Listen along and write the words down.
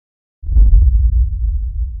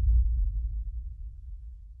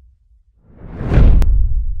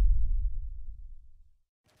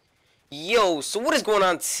Yo, so what is going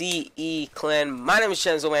on, CE clan? My name is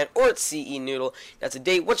Shenzo Man, or it's CE Noodle. Now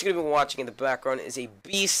today, what you're going to be watching in the background is a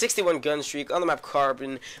B61 Gunstreak on the map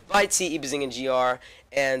Carbon by TE Bazinga GR.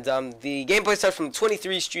 And the gameplay starts from the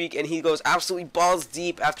 23 streak, and he goes absolutely balls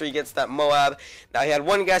deep after he gets that Moab. Now he had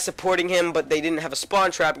one guy supporting him, but they didn't have a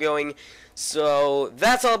spawn trap going. So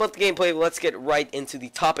that's all about the gameplay. Let's get right into the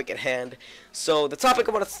topic at hand. So the topic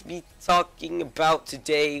I want to be talking about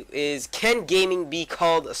today is, can gaming be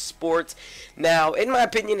called a sport? Now, in my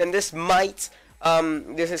opinion, and this might,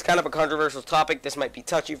 this is kind of a controversial topic. This might be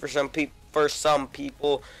touchy for some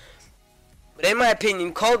people. But in my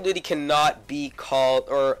opinion, Call of Duty cannot be called,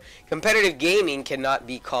 or competitive gaming cannot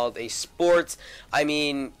be called a sport. I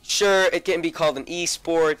mean, sure, it can be called an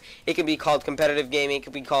e-sport, it can be called competitive gaming, it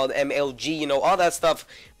can be called MLG, you know, all that stuff.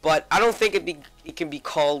 But I don't think it can be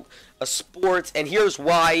called a sport, and here's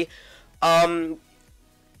why. I mean,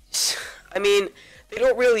 they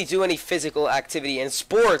don't really do any physical activity, and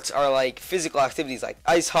sports are like physical activities like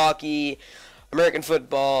ice hockey, American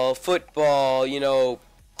football, you know,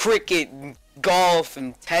 cricket, golf,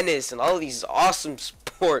 and tennis, and all of these awesome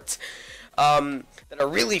sports that are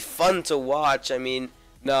really fun to watch. I mean,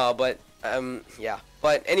 no, but yeah.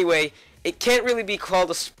 But anyway, it can't really be called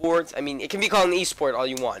a sport. I mean, it can be called an e-sport all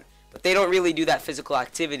you want, but they don't really do that physical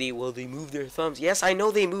activity. Well, they move their thumbs. Yes, I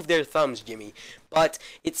know they move their thumbs, Jimmy, but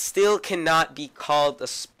it still cannot be called a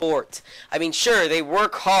sport. I mean, sure, they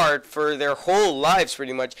work hard for their whole lives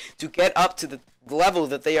pretty much to get up to the level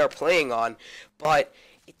that they are playing on, but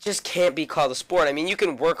it just can't be called a sport. I mean, you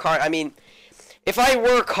can work hard. I mean, if I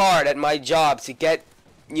work hard at my job to get,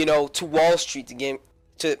 you know, to Wall Street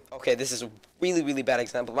okay, this is a really, really bad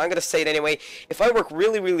example, but I'm going to say it anyway. If I work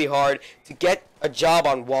really, really hard to get a job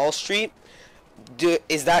on Wall Street,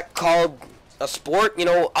 is that called a sport? You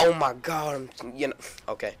know, oh my God, you know,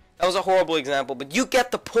 okay. That was a horrible example, but you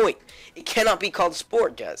get the point. It cannot be called a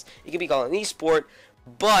sport, guys. It can be called an e-sport,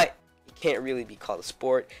 but it can't really be called a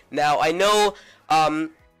sport. Now, I know,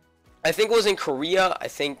 I think it was in Korea. I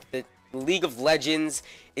think that League of Legends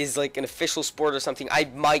is like an official sport or something. I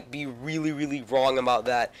might be really, really wrong about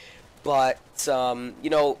that. But, you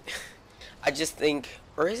know, I just think,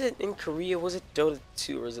 or is it in Korea? Was it Dota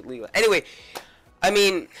 2 or is it League of Legends? Anyway, I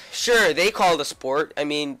mean, sure, they call it a sport. I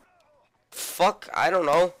mean, fuck, I don't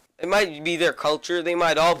know. It might be their culture. They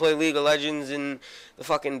might all play League of Legends in the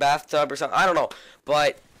fucking bathtub or something. I don't know.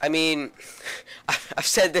 But I mean, I've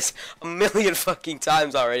said this a million fucking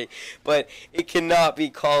times already, but it cannot be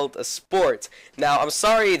called a sport. Now, I'm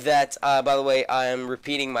sorry that, by the way, I am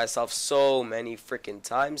repeating myself so many freaking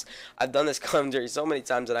times. I've done this commentary so many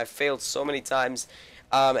times, and I've failed so many times,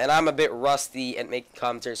 and I'm a bit rusty at making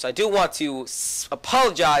commentary. So I do want to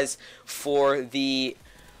apologize for the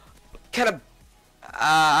kind of,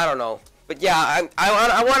 I don't know. But yeah,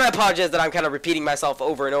 I want to apologize that I'm kind of repeating myself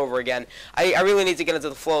over and over again. I really need to get into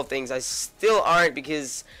the flow of things. I still aren't,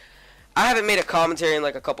 because I haven't made a commentary in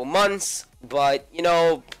like a couple months. But, you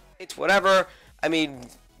know, it's whatever. I mean,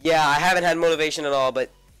 yeah, I haven't had motivation at all.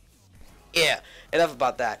 But, yeah, enough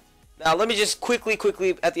about that. Now, let me just quickly,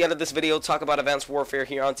 at the end of this video, talk about Advanced Warfare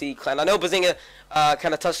here on TE Clan. I know Bazinga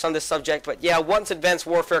kind of touched on this subject, but yeah, once Advanced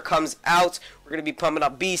Warfare comes out, we're going to be pumping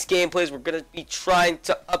up beast gameplays. We're going to be trying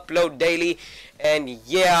to upload daily, and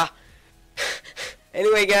yeah.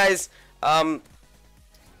 Anyway, guys,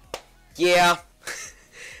 yeah.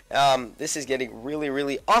 This is getting really,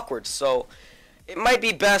 really awkward, so it might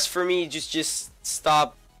be best for me just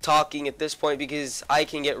stop talking at this point, because I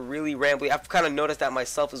can get really rambly. I've kind of noticed that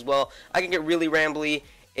myself as well. I can get really rambly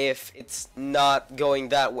if it's not going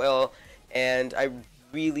that well, and I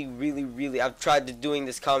really, I've tried to doing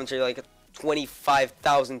this commentary like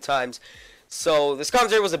 25,000 times. So this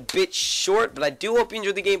commentary was a bit short, but I do hope you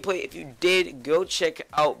enjoyed the gameplay. If you did, go check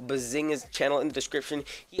out Bazinga's channel in the description.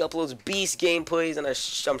 He uploads beast gameplays, and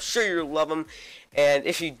I'm sure you'll love them. And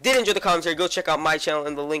if you did enjoy the commentary, go check out my channel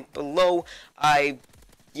in the link below.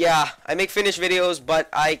 Yeah, I make Finnish videos, but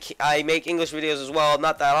I make English videos as well.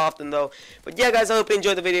 Not that often, though. But yeah, guys, I hope you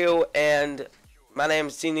enjoyed the video. And my name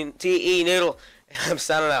is TE Noodle, and I'm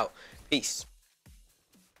signing out. Peace.